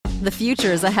The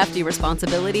future is a hefty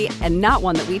responsibility and not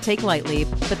one that we take lightly.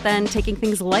 But then taking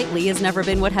things lightly has never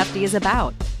been what Hefty is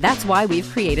about. That's why we've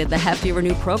created the Hefty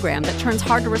Renew program that turns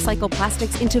hard-to-recycle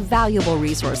plastics into valuable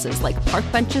resources like park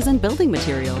benches and building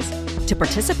materials. To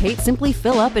participate, simply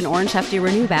fill up an orange Hefty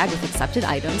Renew bag with accepted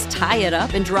items, tie it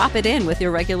up, and drop it in with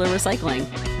your regular recycling.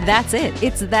 That's it.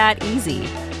 It's that easy.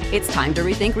 It's time to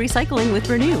rethink recycling with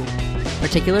Renew.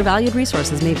 Particular valued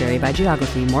resources may vary by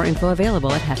geography. More info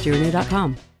available at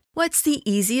heftyrenew.com. What's the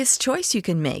easiest choice you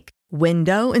can make?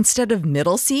 Window instead of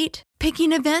middle seat?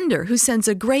 Picking a vendor who sends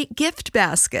a great gift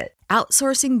basket?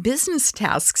 Outsourcing business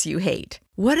tasks you hate?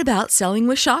 What about selling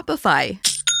with Shopify?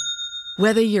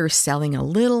 Whether you're selling a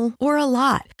little or a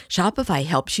lot, Shopify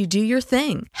helps you do your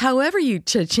thing, however you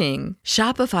cha-ching.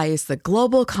 Shopify is the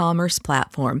global commerce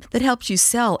platform that helps you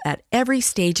sell at every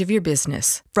stage of your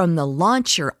business. From the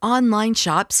launch your online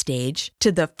shop stage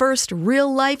to the first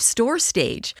real-life store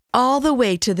stage, all the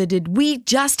way to the did we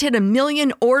just hit 1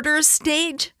 million orders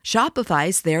stage.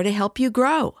 Shopify's there to help you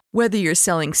grow. Whether you're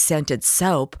selling scented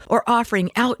soap or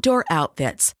offering outdoor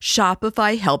outfits,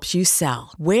 Shopify helps you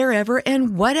sell. Wherever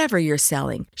and whatever you're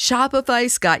selling,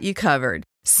 Shopify's got you covered.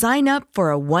 Sign up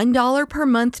for a $1 per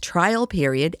month trial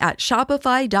period at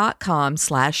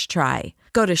shopify.com/try.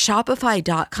 Go to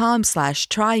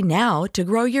shopify.com/try now to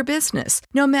grow your business,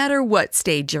 no matter what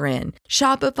stage you're in.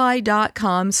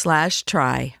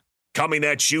 Shopify.com/try. Coming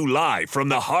at you live from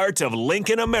the heart of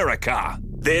Lincoln, America.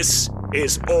 This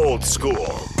is Old School,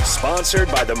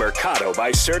 sponsored by the Mercado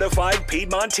by Certified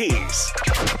Piedmontese.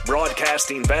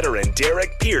 Broadcasting veteran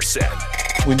Derek Pearson.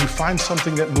 When you find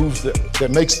something that moves them,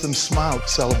 that makes them smile,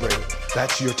 celebrate it.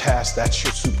 That's your task. That's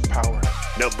your superpower.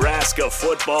 Nebraska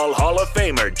Football Hall of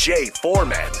Famer Jay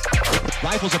Foreman.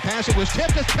 Rifles a pass. It was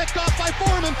tipped. It's picked off by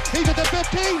Foreman. He's at the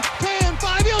 15, 10,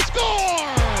 5. He'll score!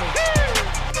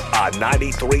 On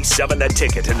 93.7 The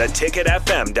Ticket and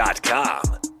theticketfm.com.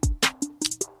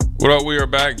 What up? We are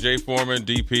back. Jay Foreman,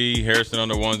 DP, Harrison on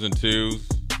the ones and twos.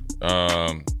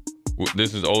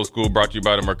 This is Old School, brought to you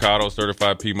by the Mercado,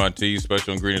 Certified Piedmontese,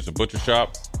 Special Ingredients and Butcher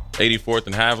Shop, 84th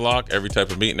and Havelock, every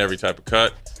type of meat and every type of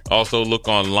cut. Also, look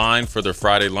online for their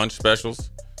Friday lunch specials.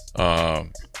 We were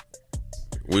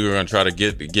going to try to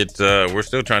get we're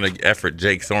still trying to effort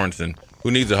Jake Sorensen,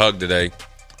 who needs a hug today,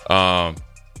 to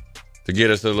get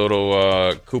us a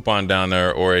little coupon down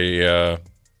there or a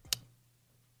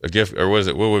gift, or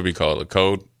what would we call it? A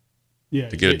code? Yeah.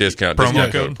 To get a discount.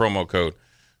 Promo code.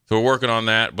 So we're working on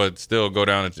that, but still go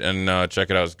down and check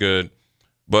it out. It's good.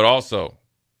 But also,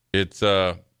 it's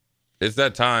that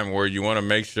time where you want to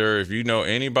make sure, if you know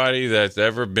anybody that's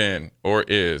ever been or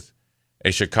is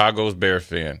a Chicago's Bears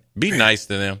fan, be nice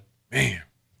to them. Man.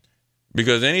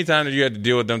 Because anytime that you have to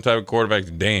deal with them type of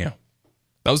quarterbacks, damn.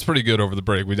 That was pretty good over the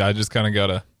break. I just kind of got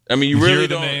to you really hear the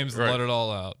don't, names and let it all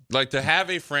out. Like, to have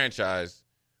a franchise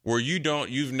where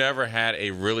you've never had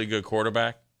a really good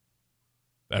quarterback.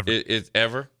 Ever. It's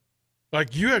ever.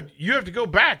 Like, you have to go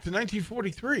back to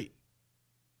 1943.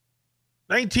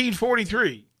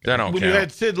 1943. That don't when count. You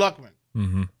had Sid Luckman.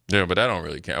 Mm-hmm. Yeah, but that don't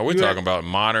really count. We're talking about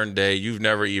modern day. You've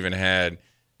never even had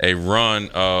a run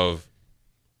of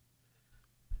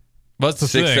That's the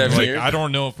 6, thing. 7 like, years. I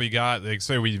don't know if we got, like,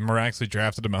 say we miraculously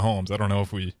drafted him at Mahomes. I don't know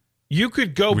if we. You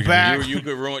could go back. You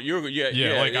could ruin.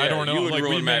 I don't know. Like,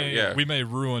 we we may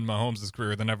ruin Mahomes'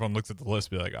 career. Then everyone looks at the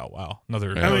list and be like, oh, wow.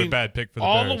 Another bad pick for the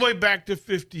Bears. All the way back to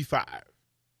 55.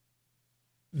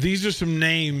 These are some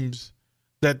names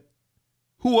that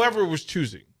whoever was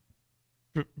choosing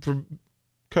for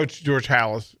Coach George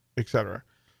Halas, et cetera.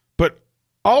 But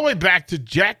all the way back to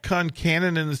Jack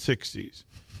Concannon in the 60s.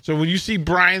 So when you see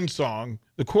Brian's song,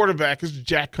 the quarterback is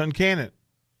Jack Concannon.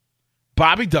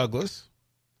 Bobby Douglas.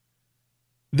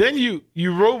 Then you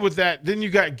rode with that. Then you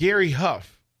got Gary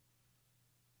Huff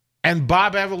and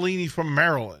Bob Avellini from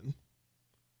Maryland,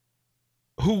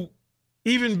 who,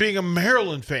 even being a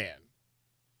Maryland fan,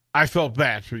 I felt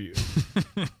bad for you.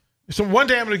 So one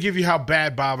day I'm going to give you how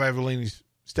bad Bob Avellini's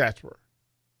stats were.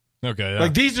 Okay. Yeah.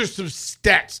 Like, these are some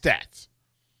stats.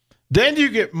 Then you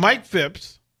get Mike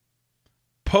Phipps,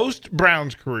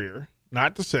 post-Browns career,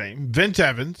 not the same. Vince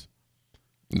Evans.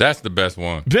 That's the best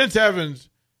one. Vince Evans.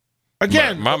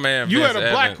 Again, my man, you Vince had a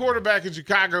black Evans. quarterback in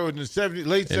Chicago in the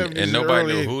late 70s. And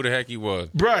nobody knew who the heck he was.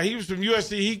 Bruh, he was from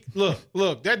USC.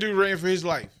 Look, that dude ran for his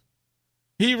life.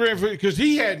 He ran for, because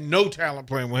he had no talent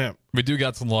playing with him. We do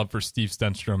got some love for Steve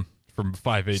Stenstrom from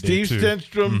 5'8". Steve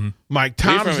Stenstrom, mm-hmm. Mike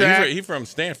Tomczak. He's from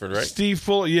Stanford, right? Steve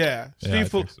Fuller, yeah. Steve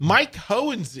Fuller. So. Mike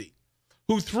Hohensee,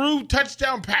 who threw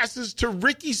touchdown passes to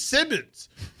Ricky Simmons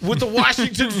with the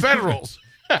Washington Federals.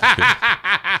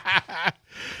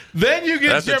 Then you get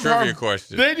That's Jim a trivia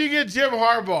question. Then you get Jim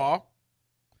Harbaugh,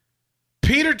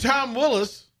 Peter Tom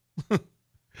Willis,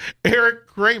 Eric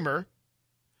Kramer,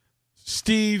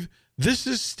 Steve, this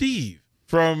is Steve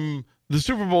from the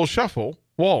Super Bowl Shuffle,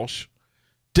 Walsh,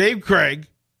 Dave Craig,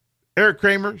 Eric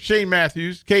Kramer, Shane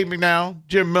Matthews, Kate McNow,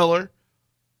 Jim Miller.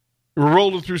 We're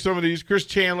rolling through some of these. Chris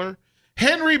Chandler,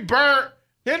 Henry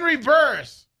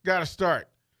Burris got a start.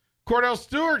 Cordell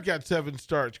Stewart got 7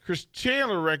 starts. Chris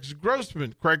Chandler, Rex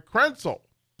Grossman, Craig Krenzel,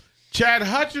 Chad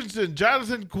Hutchinson,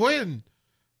 Jonathan Quinn.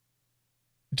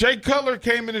 Jay Cutler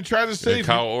came in and tried to save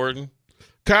Kyle Orton,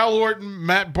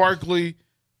 Matt Barkley,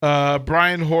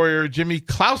 Brian Hoyer, Jimmy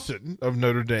Clausen of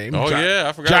Notre Dame.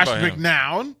 I forgot about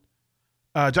him.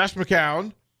 Josh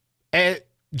McCown, and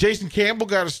Jason Campbell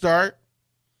got a start.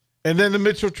 And then the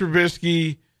Mitchell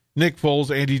Trubisky, Nick Foles,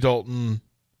 Andy Dalton,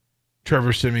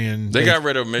 Trevor Siemian. They got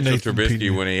rid of Mitchell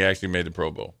Trubisky when he actually made the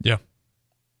Pro Bowl. Yeah.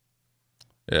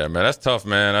 Yeah, man, that's tough,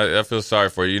 man. I feel sorry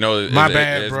for you. You know,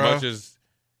 as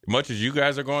much as you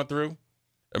guys are going through,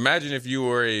 imagine if you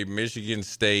were a Michigan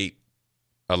State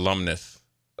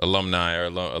alumni or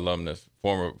alumnus,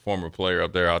 former player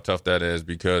up there, how tough that is.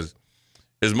 Because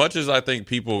as much as I think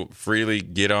people freely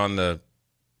get on the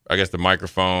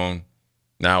microphone,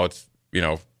 now it's,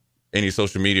 any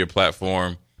social media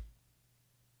platform,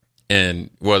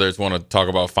 and whether it's want to talk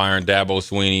about firing Dabo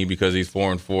Swinney because he's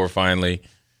 4-4 finally,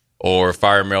 or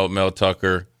fire Mel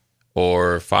Tucker,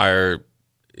 or fire,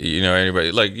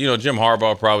 anybody. Like, Jim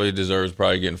Harbaugh probably deserves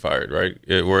getting fired, right?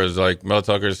 Whereas, like, Mel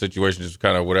Tucker's situation is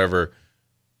kind of whatever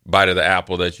bite of the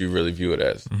apple that you really view it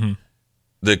as. Mm-hmm.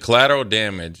 The collateral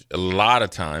damage, a lot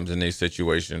of times in these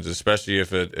situations, especially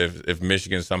if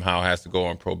Michigan somehow has to go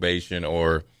on probation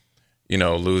or,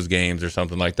 lose games or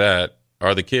something like that,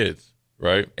 are the kids,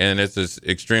 right? And it's this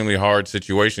extremely hard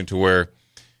situation to where,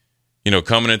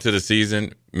 coming into the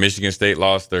season, Michigan State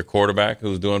lost their quarterback,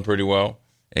 who's doing pretty well,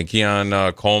 and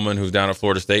Keon Coleman, who's down at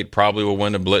Florida State, probably will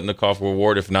win the Blitnikoff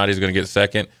Award. If not, he's going to get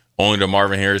second, only to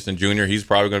Marvin Harrison Jr. He's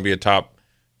probably going to be a top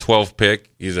 12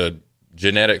 pick. He's a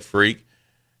genetic freak.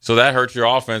 So that hurts your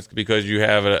offense because you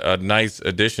have a nice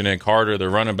addition in Carter, the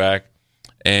running back,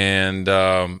 and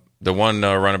the one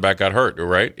running back got hurt,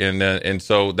 right? And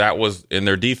so that was, and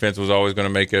their defense was always going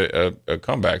to make a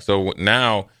comeback. So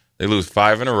now they lose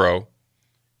 5 in a row,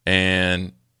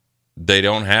 and they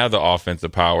don't have the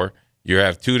offensive power. You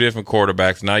have 2 different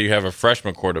quarterbacks. Now you have a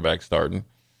freshman quarterback starting.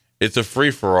 It's a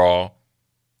free-for-all.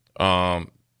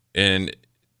 And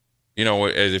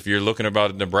as if you're looking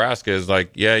about Nebraska, is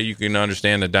like, yeah, you can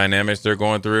understand the dynamics they're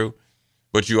going through,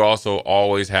 but you also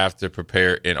always have to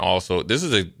prepare. And also, this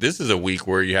is a week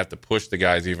where you have to push the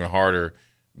guys even harder,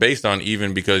 based on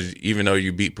because even though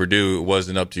you beat Purdue, it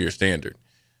wasn't up to your standard.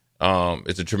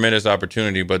 It's a tremendous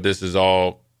opportunity, but this is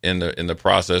all in the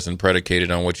process and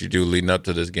predicated on what you do leading up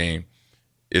to this game.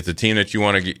 It's a team that you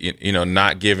want to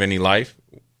not give any life,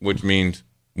 which means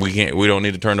we don't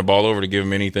need to turn the ball over to give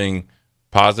them anything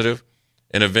positive,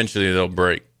 and eventually they'll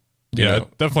break. Yeah,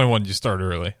 definitely one you start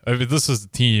early. I mean, this is a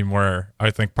team where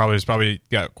I think there's probably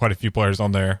got quite a few players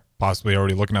on there, possibly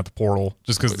already looking at the portal,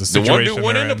 just because the situation. The one dude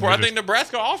went in the portal. I think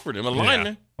Nebraska offered him a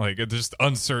lineman. Like, just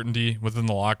uncertainty within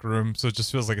the locker room, so it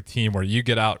just feels like a team where you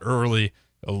get out early,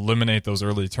 eliminate those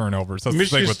early turnovers. That's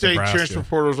Michigan the thing with State Nebraska. Transfer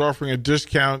Portal is offering a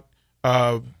discount,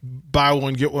 buy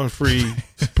one get one free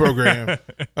program.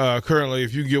 Currently,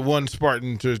 if you get one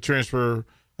Spartan to transfer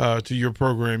to your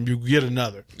program, you get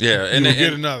another. Yeah, and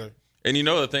get another. And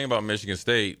the thing about Michigan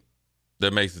State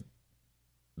that makes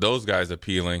those guys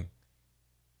appealing,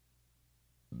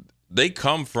 they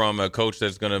come from a coach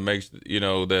that's going to make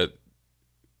that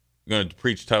going to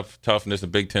preach toughness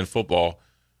in Big Ten football,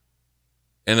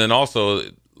 and then also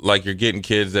like you're getting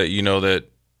kids that that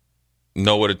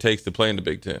know what it takes to play in the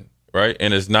Big Ten, right?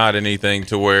 And it's not anything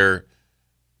to where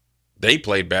they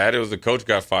played bad. It was the coach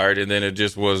got fired, and then it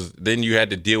just was. Then you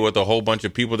had to deal with a whole bunch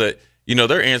of people that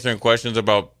they're answering questions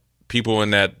about people in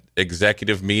that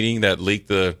executive meeting that leaked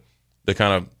the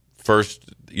kind of first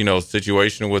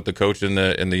situation with the coach and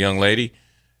the young lady.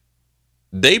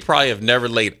 They probably have never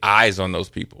laid eyes on those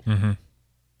people. Mm-hmm.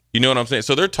 You know what I'm saying?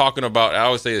 So they're talking about, I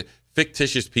always say,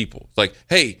 fictitious people. It's like,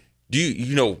 hey, do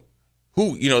you know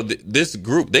who this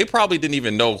group? They probably didn't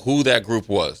even know who that group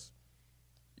was.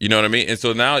 You know what I mean? And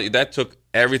so now that took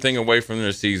everything away from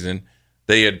their season.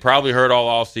 They had probably heard all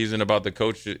off season about the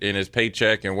coach and his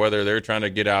paycheck and whether they're trying to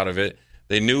get out of it.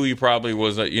 They knew he probably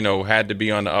was, had to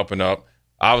be on the up and up.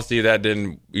 Obviously, that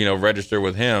didn't, register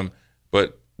with him.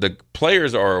 But the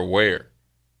players are aware,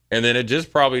 and then it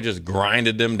just probably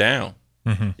grinded them down.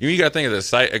 Mm-hmm. You got to think of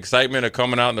the excitement of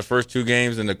coming out in the first 2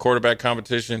 games in the quarterback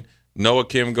competition. Noah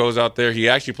Kim goes out there. He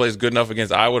actually plays good enough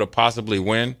against Iowa to possibly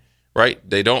win. Right?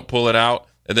 They don't pull it out.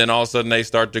 and then all of a sudden they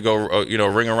start to go,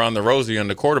 ring around the rosy on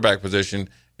the quarterback position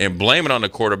and blame it on the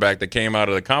quarterback that came out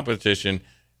of the competition.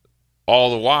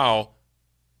 All the while,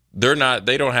 they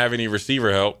don't have any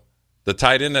receiver help. The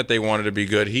tight end that they wanted to be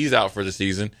good, he's out for the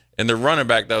season, and the running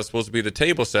back that was supposed to be the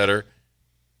table setter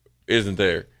isn't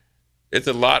there. It's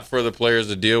a lot for the players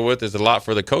to deal with. It's a lot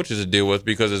for the coaches to deal with,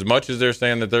 because as much as they're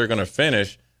saying that they're going to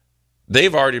finish,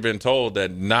 they've already been told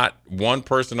that not one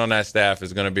person on that staff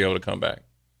is going to be able to come back.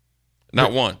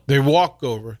 Not one. They walk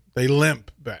over. They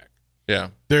limp back. Yeah.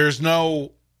 There's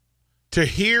no – to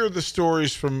hear the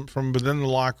stories from within the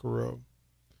locker room,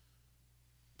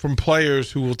 from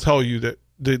players who will tell you that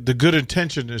the good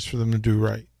intention is for them to do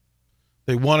right.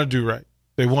 They want to do right.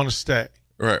 They want to stay.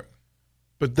 Right.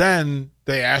 But then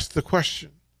they ask the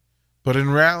question, but in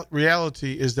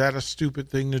reality, is that a stupid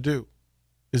thing to do?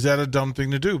 Is that a dumb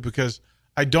thing to do? Because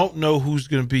I don't know who's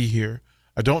going to be here.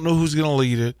 I don't know who's going to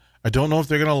lead it. I don't know if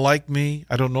they're going to like me.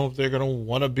 I don't know if they're going to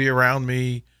want to be around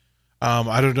me.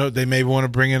 I don't know. They may want to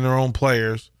bring in their own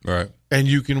players. Right. And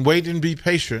you can wait and be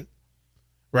patient,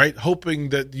 right, hoping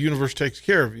that the universe takes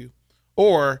care of you.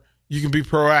 Or you can be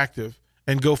proactive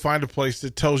and go find a place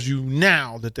that tells you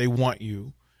now that they want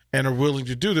you and are willing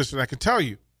to do this. And I can tell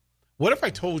you, what if I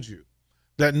told you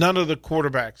that none of the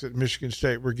quarterbacks at Michigan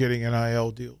State were getting NIL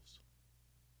deals?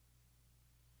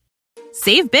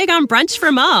 Save big on brunch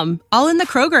for mom, all in the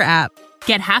Kroger app.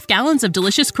 Get half gallons of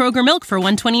delicious Kroger milk for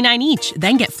 $1.29 each.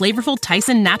 Then get flavorful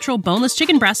Tyson natural boneless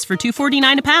chicken breasts for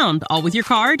 $2.49 a pound, all with your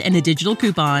card and a digital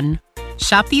coupon.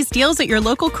 Shop these deals at your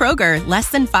local Kroger,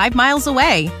 less than 5 miles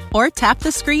away. Or tap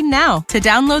the screen now to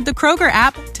download the Kroger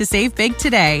app to save big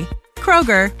today.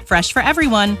 Kroger, fresh for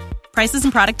everyone. Prices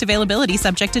and product availability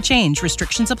subject to change.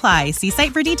 Restrictions apply. See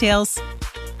site for details.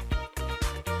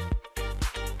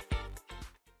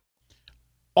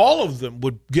 All of them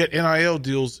would get NIL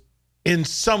deals in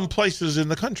some places in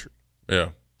the country. Yeah.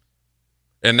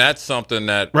 And that's something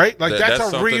that, right? Like that's a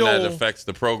something real that affects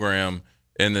the program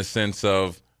in the sense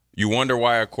of you wonder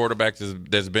why a quarterback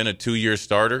that's been a 2-year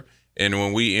starter. And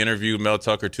when we interviewed Mel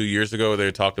Tucker 2 years ago,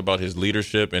 they talked about his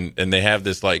leadership, and they have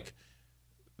this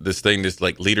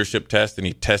leadership test, and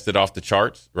he tested off the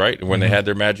charts, right? And when they had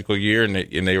their magical year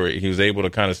he was able to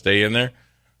kind of stay in there.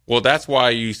 Well, that's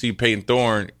why you see Peyton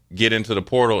Thorne get into the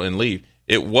portal and leave.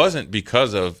 It wasn't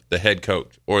because of the head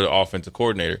coach or the offensive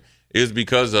coordinator. It was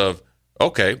because of,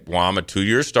 okay, well, I'm a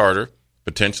 2-year starter,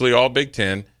 potentially all Big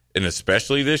Ten, and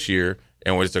especially this year,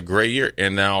 and it's a great year,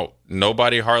 and now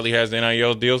nobody hardly has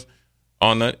NIL deals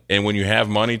on that. And when you have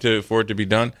money for it to be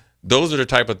done, those are the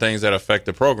type of things that affect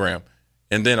the program.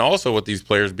 And then also with these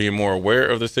players being more aware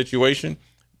of the situation,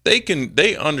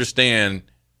 they understand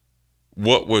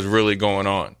what was really going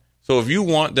on. So if you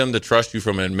want them to trust you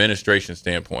from an administration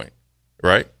standpoint,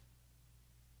 right?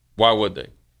 Why would they?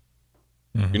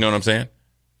 Mm-hmm. You know what I'm saying?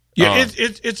 Yeah,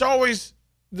 it's always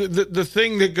the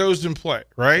thing that goes in play,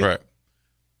 right? Right.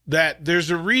 That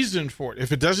there's a reason for it.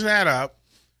 If it doesn't add up,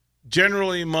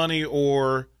 generally money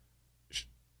or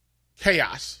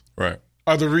chaos, right,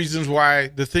 are the reasons why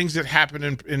the things that happen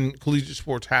in collegiate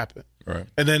sports happen. Right.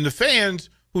 And then the fans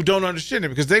who don't understand it,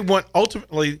 because they want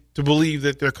ultimately to believe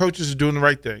that their coaches are doing the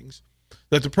right things,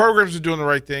 that the programs are doing the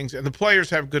right things, and the players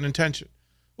have good intention.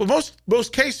 Well,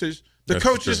 most cases, that's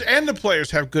coaches true. And the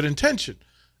players have good intention.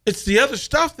 It's the other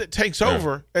stuff that takes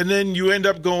over, and then you end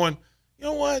up going, you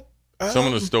know what? Some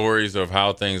of the stories of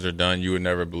how things are done, you would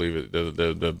never believe it.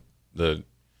 The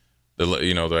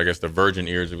I guess the virgin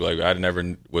ears would be like, I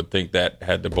never would think that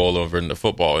had the bowl over in the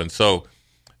football. And so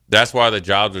that's why the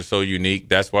jobs are so unique.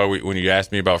 That's why when you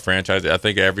ask me about franchise, I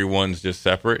think everyone's just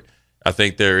separate. I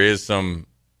think there is some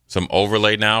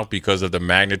overlay now because of the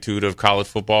magnitude of college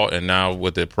football, and now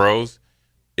with the pros,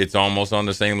 it's almost on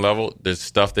the same level. There's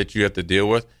stuff that you have to deal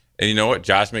with. And you know what?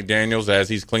 Josh McDaniels, as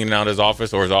he's cleaning out his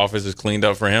office, or his office is cleaned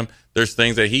up for him, there's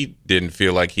things that he didn't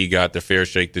feel like he got the fair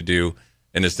shake to do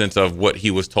in the sense of what he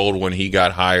was told when he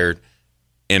got hired.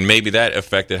 And maybe that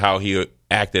affected how he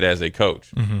acted as a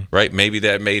coach, right? Maybe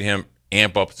that made him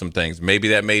amp up some things. Maybe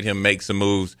that made him make some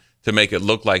moves to make it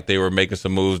look like they were making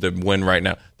some moves that win right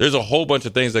now. There's a whole bunch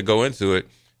of things that go into it.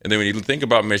 And then when you think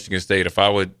about Michigan State, if I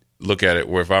would look at it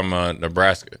where if I'm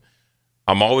Nebraska,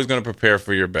 I'm always going to prepare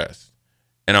for your best.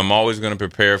 And I'm always going to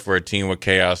prepare for a team with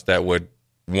chaos that would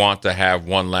want to have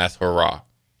one last hurrah,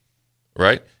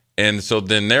 right? And so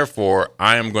then, therefore,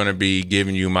 I am going to be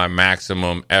giving you my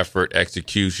maximum effort,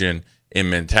 execution, and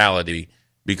mentality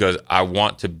because I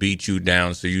want to beat you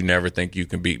down so you never think you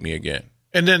can beat me again.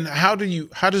 And then how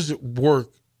does it work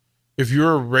if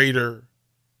you're a Raider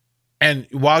and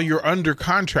while you're under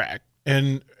contract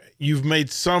and you've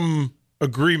made some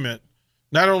agreement,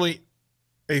 not only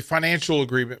a financial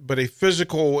agreement, but a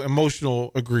physical,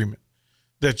 emotional agreement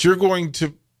that you're going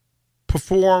to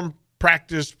perform,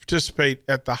 practice, participate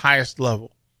at the highest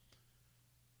level.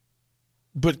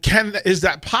 But is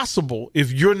that possible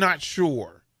if you're not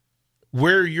sure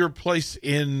where you're placed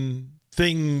in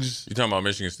things? You talking about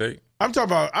Michigan State? I'm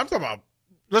talking about.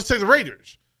 Let's say the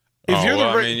Raiders. If you're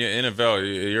I mean,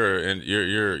 NFL,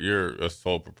 you're a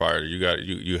sole proprietor.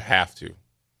 You have to,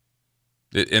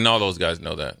 and all those guys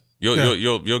know that.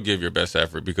 You'll give your best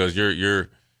effort because your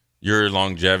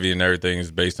longevity and everything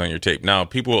is based on your tape. Now,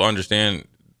 people understand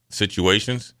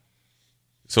situations,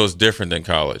 so it's different than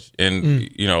college. And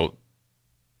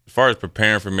as far as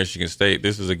preparing for Michigan State,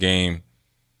 this is a game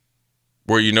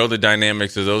where you know the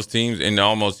dynamics of those teams, and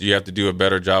almost you have to do a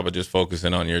better job of just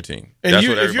focusing on your team. And that's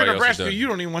what everybody if you're else has Nebraska, done. you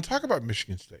don't even want to talk about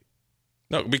Michigan State.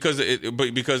 No, because it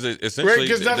essentially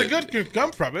because nothing good can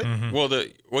come from it.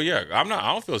 Mm-hmm. Yeah, I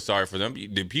don't feel sorry for them.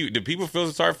 Did people feel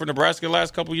sorry for Nebraska the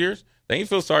last couple of years? They ain't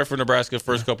feel sorry for Nebraska the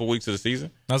first couple of weeks of the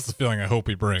season. That's the feeling I hope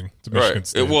we bring to Michigan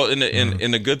State.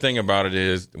 And the good thing about it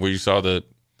is where you saw the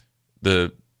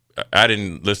I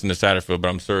didn't listen to Satterfield, but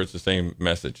I'm sure it's the same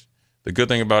message. The good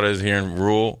thing about it is hearing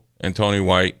Rule and Tony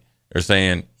White are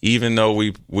saying, even though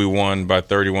we won by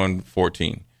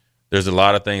 31-14, there's a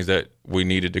lot of things that we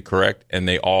needed to correct, and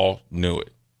they all knew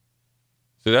it.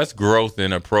 So that's growth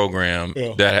in a program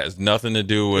that has nothing to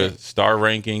do with star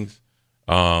rankings.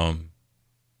 It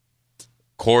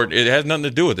has nothing to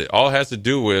do with it. All it has to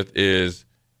do with is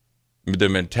the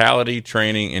mentality,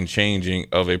 training, and changing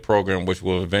of a program which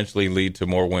will eventually lead to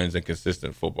more wins and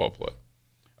consistent football play.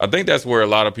 I think that's where a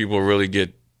lot of people really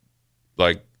get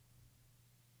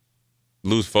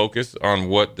lose focus on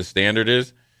what the standard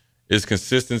is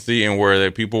consistency, and where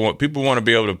people want to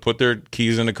be able to put their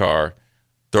keys in the car,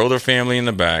 throw their family in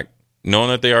the back, knowing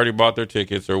that they already bought their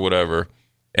tickets or whatever,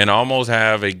 and almost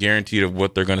have a guarantee of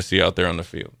what they're going to see out there on the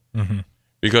field. Mm-hmm.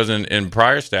 Because in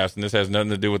prior staffs, and this has nothing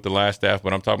to do with the last staff,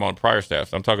 but I'm talking about prior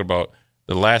staffs. I'm talking about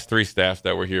the last three staffs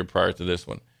that were here prior to this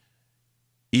one.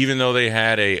 Even though they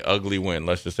had a ugly win,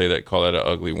 let's just say that, call that an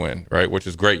ugly win, right? Which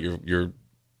is great. You're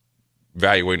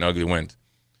evaluating ugly wins.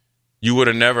 You would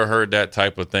have never heard that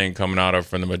type of thing coming out of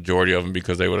from the majority of them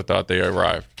because they would have thought they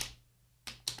arrived.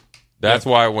 That's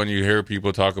why when you hear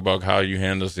people talk about how you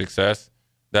handle success,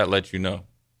 that lets you know.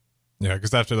 Yeah,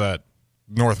 because after that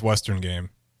Northwestern game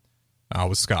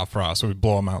with Scott Frost, so we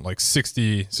blow them out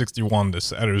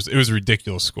 60-61. It was a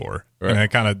ridiculous score. Right.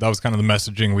 And that was kind of the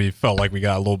messaging we felt like we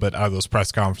got a little bit out of those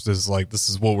press conferences, this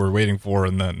is what we're waiting for,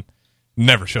 and then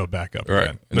never showed back up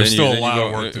again. And there's still a lot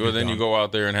of work to be done. Then you go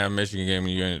out there and have a Michigan game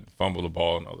and you fumble the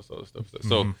ball and all this other stuff.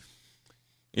 So,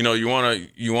 you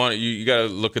got to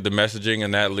look at the messaging,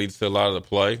 and that leads to a lot of the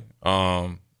play.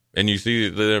 And you see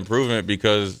the improvement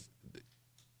because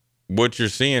what you're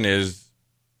seeing is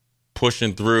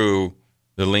pushing through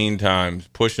the lean times,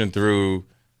 pushing through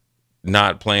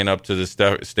not playing up to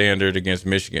the standard against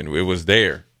Michigan. It was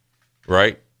there,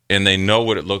 right? And they know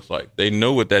what it looks like. They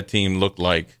know what that team looked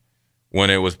like when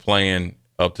it was playing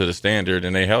up to the standard,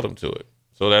 and they held them to it.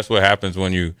 So that's what happens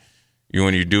when you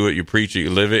do it, you preach it, you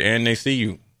live it, and they see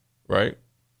you, right?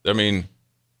 I mean,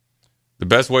 the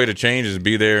best way to change is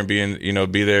be there and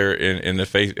be there in the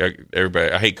face.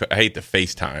 Everybody, I hate the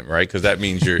FaceTime, right? Because that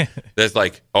means that's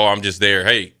like, oh, I'm just there.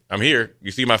 Hey, I'm here.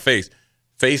 You see my face.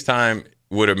 FaceTime,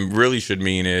 what it really should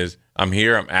mean is I'm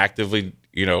here. I'm actively,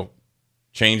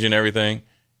 changing everything,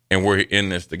 and we're in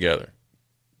this together.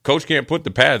 Coach can't put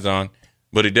the pads on,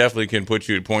 but he definitely can point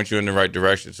you in the right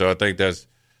direction. So I think that's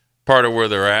part of where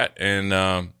they're at. And,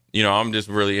 I'm just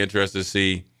really interested to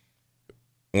see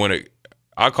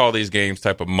I call these games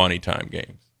type of money time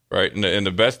games, right? And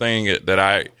the best thing that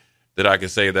I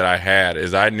could say that I had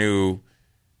is I knew,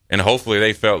 and hopefully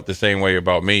they felt the same way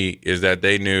about me, is that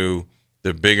they knew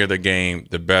the bigger the game,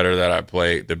 the better that I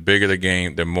played. The bigger the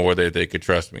game, the more that they could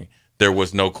trust me. There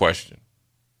was no question.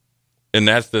 And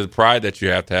that's the pride that you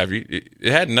have to have. It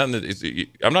had nothing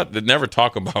to, never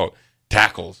talk about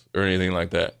tackles or anything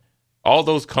like that. All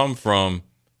those come from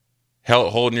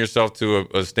holding yourself to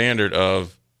a standard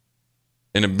of,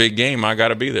 in a big game, I got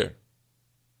to be there.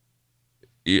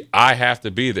 I have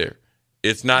to be there.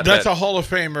 It's not that's a Hall of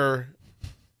Famer,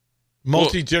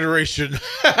 multi-generation.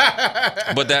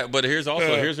 But here's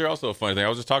also a funny thing. I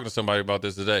was just talking to somebody about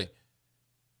this today.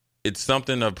 It's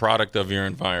something, a product of your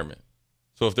environment.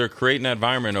 So if they're creating that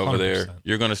environment over 100%. There,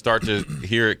 you're going to start to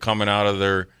hear it coming out of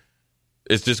their.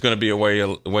 It's just going to be a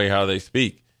way how they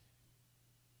speak.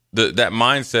 That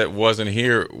mindset wasn't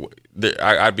here.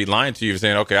 I'd be lying to you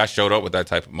saying, okay, I showed up with that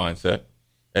type of mindset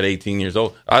at 18 years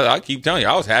old. I keep telling you,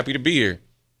 I was happy to be here.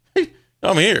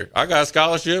 I'm here. I got a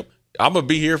scholarship. I'm going to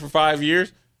be here for 5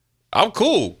 years. I'm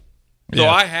cool. So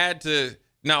Yeah. I had to.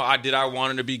 Now, did I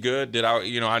want it to be good? Did I?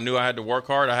 I knew I had to work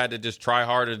hard. I had to just try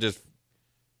hard to just,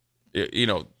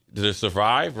 to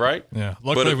survive, right? Yeah.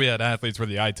 Luckily, we had athletes where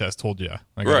the eye test told you.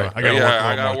 I got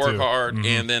to work hard. Mm-hmm.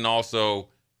 And then also,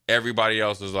 everybody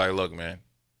else was like, look, man,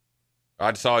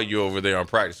 I saw you over there on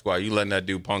practice squad. You letting that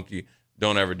dude punk you.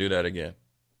 Don't ever do that again.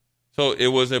 So it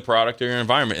was a product of your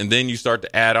environment. And then you start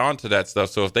to add on to that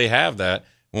stuff. So if they have that,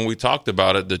 when we talked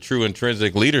about it, the true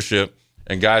intrinsic leadership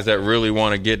and guys that really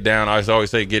want to get down, I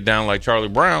always say get down like Charlie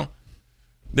Brown,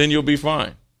 then you'll be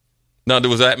fine. Now,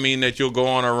 does that mean that you'll go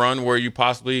on a run where you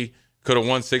possibly could have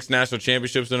won 6 national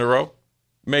championships in a row?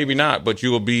 Maybe not, but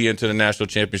you will be into the national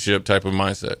championship type of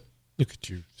mindset. Look at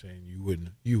you saying you wouldn't.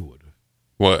 You would have.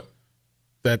 What?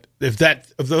 That if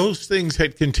those things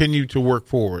had continued to work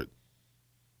forward,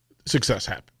 success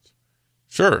happens.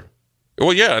 Sure.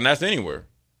 Well, yeah, and that's anywhere.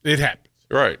 It happens.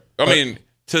 Right. I mean,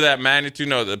 to that magnitude,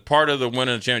 the part of the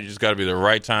winning the championship, you just got to be the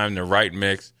right time, the right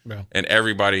mix, and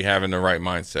everybody having the right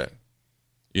mindset.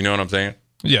 You know what I'm saying?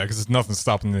 Yeah, because nothing's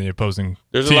stopping the opposing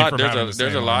team from having the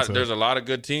same mindset. There's a lot of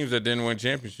good teams that didn't win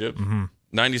championships. Mm-hmm.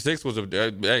 96 was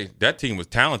that team was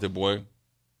talented, boy.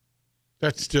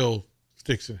 That still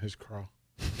sticks in his craw.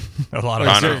 A lot of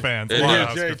Oscar fans.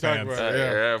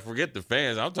 Yeah, forget the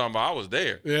fans. I'm talking about I was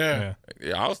there. Yeah.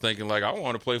 I was thinking like I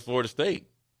want to play Florida State.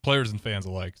 Players and fans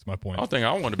alike. Is my point. I was thinking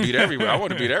I want to beat everybody. I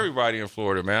want to beat everybody in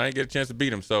Florida, man. I didn't get a chance to beat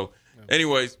them. So,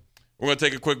 anyways, we're gonna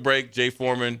take a quick break. Jay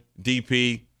Foreman,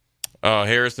 DP,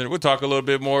 Harrison. We'll talk a little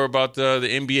bit more about the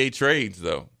NBA trades,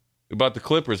 though. About the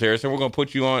Clippers, Harrison. We're gonna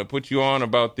put you on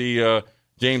about the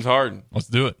James Harden. Let's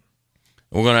do it.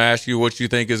 We're gonna ask you what you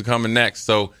think is coming next.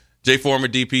 So. Jay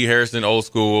Foreman, DP, Harrison, Old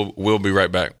School. We'll be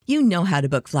right back. You know how to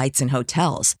book flights and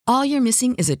hotels. All you're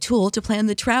missing is a tool to plan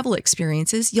the travel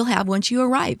experiences you'll have once you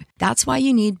arrive. That's why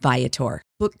you need Viator.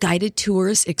 Book guided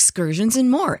tours, excursions,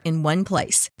 and more in one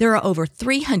place. There are over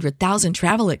 300,000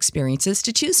 travel experiences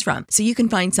to choose from, so you can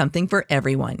find something for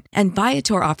everyone. And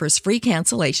Viator offers free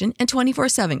cancellation and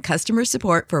 24/7 customer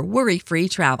support for worry-free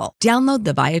travel. Download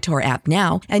the Viator app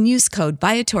now and use code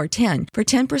Viator10 for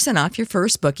 10% off your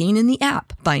first booking in the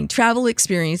app. Find travel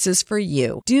experiences for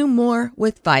you. Do more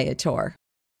with Viator.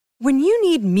 When you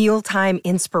need mealtime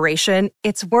inspiration,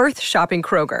 it's worth shopping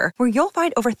Kroger, where you'll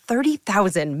find over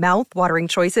 30,000 mouth-watering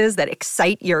choices that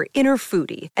excite your inner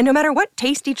foodie. And no matter what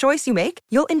tasty choice you make,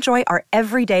 you'll enjoy our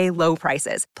everyday low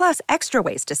prices, plus extra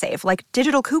ways to save, like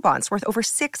digital coupons worth over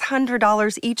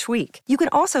 $600 each week. You can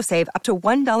also save up to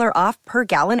 $1 off per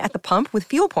gallon at the pump with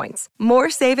fuel points.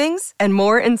 More savings and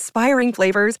more inspiring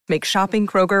flavors make shopping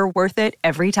Kroger worth it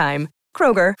every time.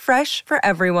 Kroger, fresh for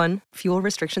everyone. Fuel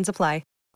restrictions apply.